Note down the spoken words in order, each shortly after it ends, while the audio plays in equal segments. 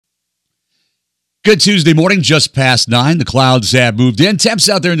Good Tuesday morning, just past 9. The clouds have moved in. Temps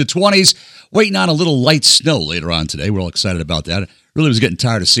out there in the 20s, waiting on a little light snow later on today. We're all excited about that. Really was getting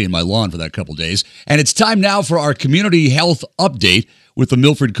tired of seeing my lawn for that couple days. And it's time now for our community health update with the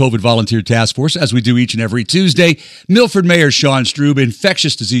Milford COVID Volunteer Task Force, as we do each and every Tuesday. Milford Mayor Sean Strub,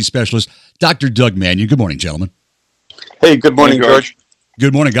 infectious disease specialist, Dr. Doug Manion. Good morning, gentlemen. Hey, good morning, George.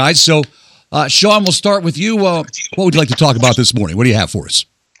 Good morning, guys. So, Sean, we'll start with you. What would you like to talk about this morning? What do you have for us?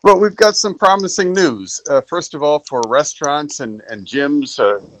 Well, we've got some promising news. First of all, for restaurants and gyms,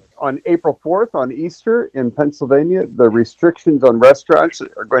 on April 4th, on Easter in Pennsylvania, the restrictions on restaurants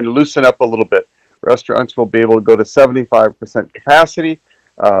are going to loosen up a little bit. Restaurants will be able to go to 75% capacity.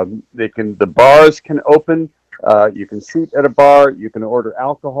 The bars can open. You can seat at a bar. You can order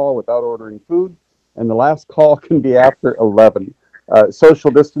alcohol without ordering food. And the last call can be after 11.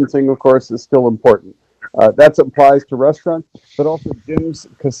 Social distancing, of course, is still important. That applies to restaurants, but also gyms,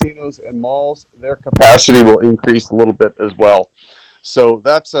 casinos, and malls. Their capacity will increase a little bit as well. So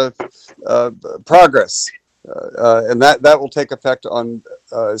that's a progress, and that will take effect on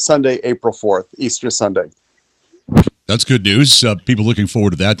Sunday, April 4th, Easter Sunday. That's good news. People looking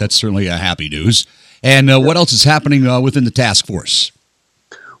forward to that. That's certainly a happy news. And what else is happening within the task force?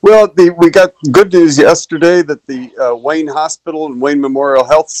 Well, we got good news yesterday that the Wayne Hospital and Wayne Memorial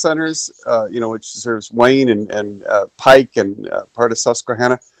Health Centers, which serves Wayne and Pike and part of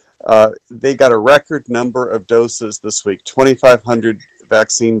Susquehanna, they got a record number of doses this week, 2,500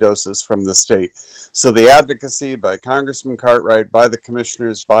 vaccine doses from the state. So the advocacy by Congressman Cartwright, by the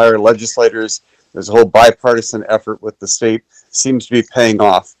commissioners, by our legislators, there's a whole bipartisan effort with the state, seems to be paying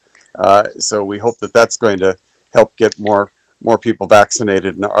off. So we hope that that's going to help get more people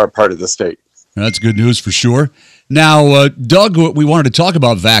vaccinated in our part of the state. That's good news for sure. Now, Doug, we wanted to talk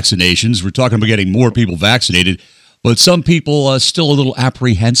about vaccinations. We're talking about getting more people vaccinated, but some people are still a little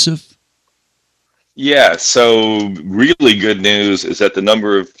apprehensive. Yeah, so really good news is that the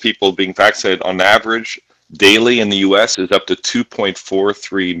number of people being vaccinated on average daily in the U.S. is up to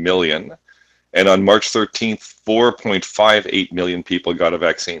 2.43 million. And on March 13th, 4.58 million people got a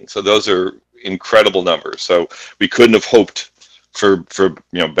vaccine. So those are incredible numbers. So we couldn't have hoped for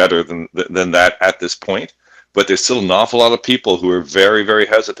better than that at this point. But there's still an awful lot of people who are very, very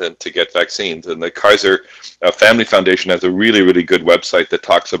hesitant to get vaccines. And the Kaiser Family Foundation has a really, really good website that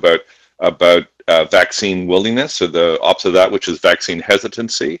talks about vaccine willingness, or the opposite of that, which is vaccine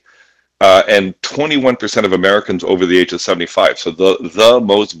hesitancy. And 21% of Americans over the age of 75. So the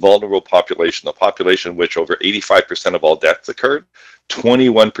most vulnerable population, the population in which over 85% of all deaths occurred,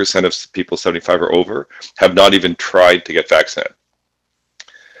 21% of people 75 or over have not even tried to get vaccinated,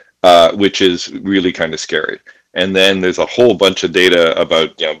 which is really kind of scary. And then there's a whole bunch of data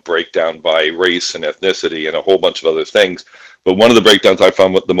about breakdown by race and ethnicity and a whole bunch of other things. But one of the breakdowns I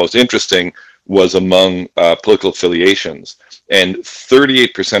found the most interesting was among political affiliations. And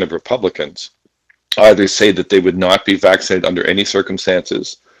 38% of Republicans either say that they would not be vaccinated under any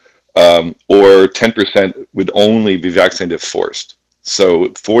circumstances, or 10% would only be vaccinated if forced. So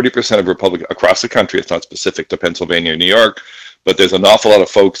 40% of Republicans across the country, it's not specific to Pennsylvania or New York, but there's an awful lot of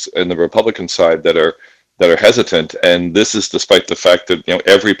folks in the Republican side that are hesitant. And this is despite the fact that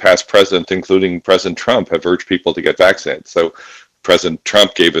every past president, including President Trump, have urged people to get vaccinated. So ex-President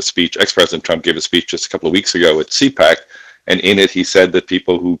Trump gave a speech just a couple of weeks ago at CPAC, and in it he said that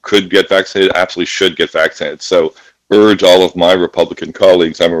people who could get vaccinated absolutely should get vaccinated. So urge all of my Republican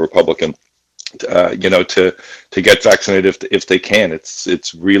colleagues, I'm a Republican, to get vaccinated if they can.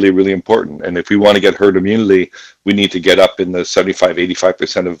 It's really, really important. And if we want to get herd immunity, we need to get up in the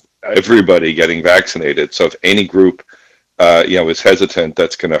 75-85% of everybody getting vaccinated. So if any group is hesitant,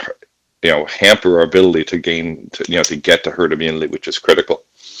 that's going to hamper our ability to get to herd immunity, which is critical.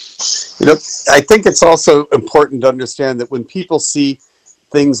 I think it's also important to understand that when people see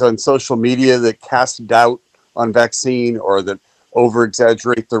things on social media that cast doubt on vaccine or that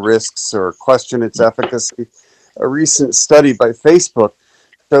over-exaggerate the risks or question its efficacy, a recent study by Facebook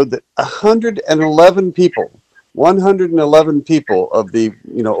showed that 111 people of the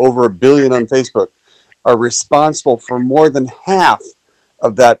over 1 billion on Facebook are responsible for more than half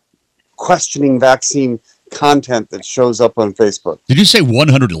of that questioning vaccine content that shows up on Facebook. Did you say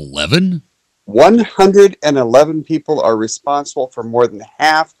 111? 111 people are responsible for more than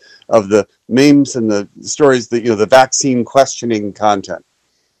half of the memes and the stories that the vaccine questioning content.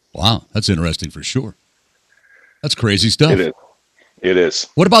 Wow, that's interesting for sure. That's crazy stuff. It is.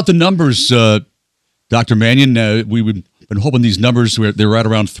 What about the numbers, Dr. Manion? We've been hoping these numbers, they're right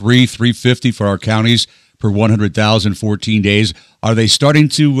around 350 for our counties per 100,000, 14 days. Are they starting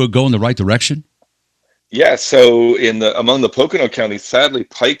to go in the right direction? Yeah, so among the Pocono counties, sadly,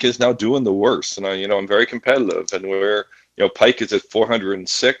 Pike is now doing the worst, and I'm very competitive, and Pike is at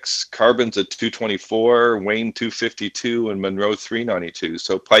 406, Carbon's at 224, Wayne 252, and Monroe 392.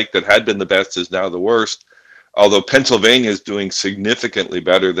 So Pike, that had been the best, is now the worst. Although Pennsylvania is doing significantly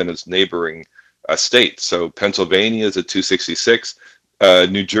better than its neighboring states. So Pennsylvania is at 266,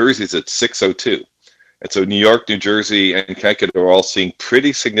 New Jersey is at 602, and so New York, New Jersey, and Connecticut are all seeing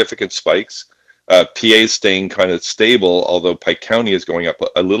pretty significant spikes. PA is staying kind of stable, although Pike County is going up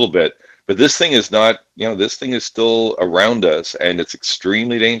a little bit. But this thing is not, this thing is still around us, and it's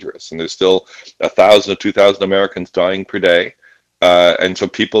extremely dangerous. And there's still 1,000 to 2,000 Americans dying per day. And so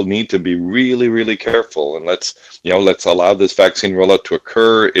people need to be really, really careful. And let's allow this vaccine rollout to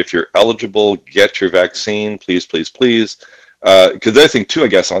occur. If you're eligible, get your vaccine, please, please, please. Because the other thing, too, I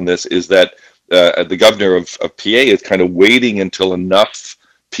guess, on this is that the governor of PA is kind of waiting until enough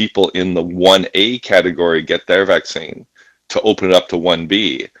people in the 1A category get their vaccine to open it up to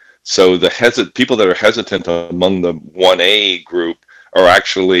 1B. So the people that are hesitant among the 1A group are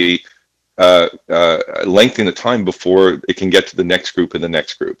actually lengthening the time before it can get to the next group and the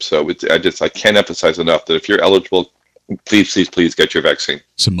next group. So I can't emphasize enough that if you're eligible, please, please, please get your vaccine.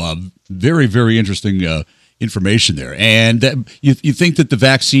 Some very, very interesting information there. And you think that the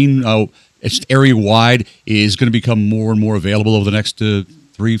vaccine area-wide is going to become more and more available over the next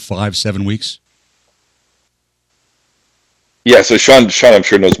 3, 5, 7 weeks? Yeah, so Sean, I'm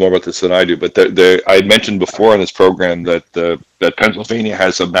sure knows more about this than I do, but I had mentioned before in this program that Pennsylvania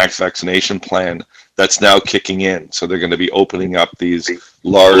has a mass vaccination plan that's now kicking in. So they're going to be opening up these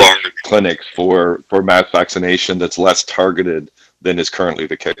large clinics for mass vaccination that's less targeted than is currently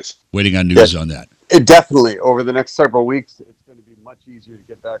the case. Waiting on news on that. It definitely, over the next several weeks, it's going to be much easier to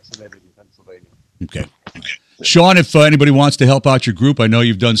get vaccinated in Pennsylvania. Okay. Sean, if anybody wants to help out your group, I know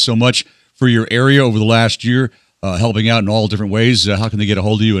you've done so much for your area over the last year, helping out in all different ways. How can they get a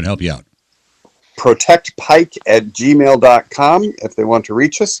hold of you and help you out? protectpike@gmail.com if they want to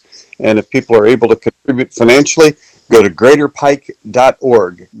reach us. And if people are able to contribute financially, go to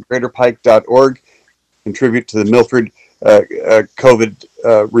greaterpike.org. Greaterpike.org. Contribute to the Milford COVID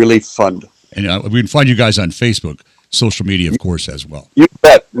Relief Fund. And we can find you guys on Facebook, social media, of course, as well. You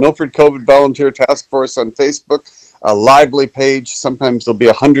bet. Milford COVID Volunteer Task Force on Facebook, a lively page. Sometimes there'll be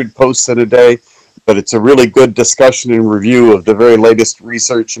 100 posts in a day, but it's a really good discussion and review of the very latest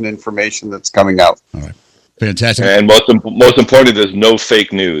research and information that's coming out. All right. Fantastic. And most important, there's no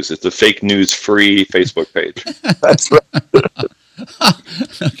fake news. It's a fake news-free Facebook page. That's right.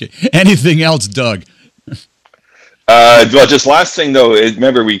 Okay. Anything else, Doug? Well, just last thing, though, is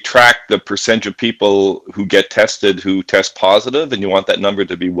remember we track the percentage of people who get tested who test positive, and you want that number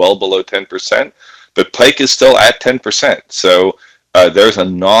to be well below 10%. But Pike is still at 10%. So there's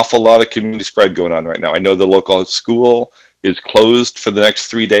an awful lot of community spread going on right now. I know the local school is closed for the next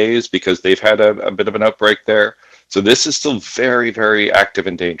 3 days because they've had a bit of an outbreak there. So this is still very, very active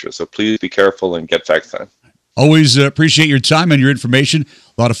and dangerous. So please be careful and get vaccinated. Always appreciate your time and your information.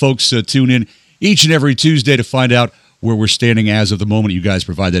 A lot of folks tune in each and every Tuesday to find out where we're standing as of the moment you guys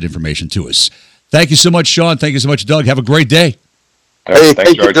provide that information to us. Thank you so much, Sean. Thank you so much, Doug. Have a great day. Hey,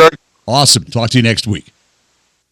 thank you, George. Awesome. Talk to you next week.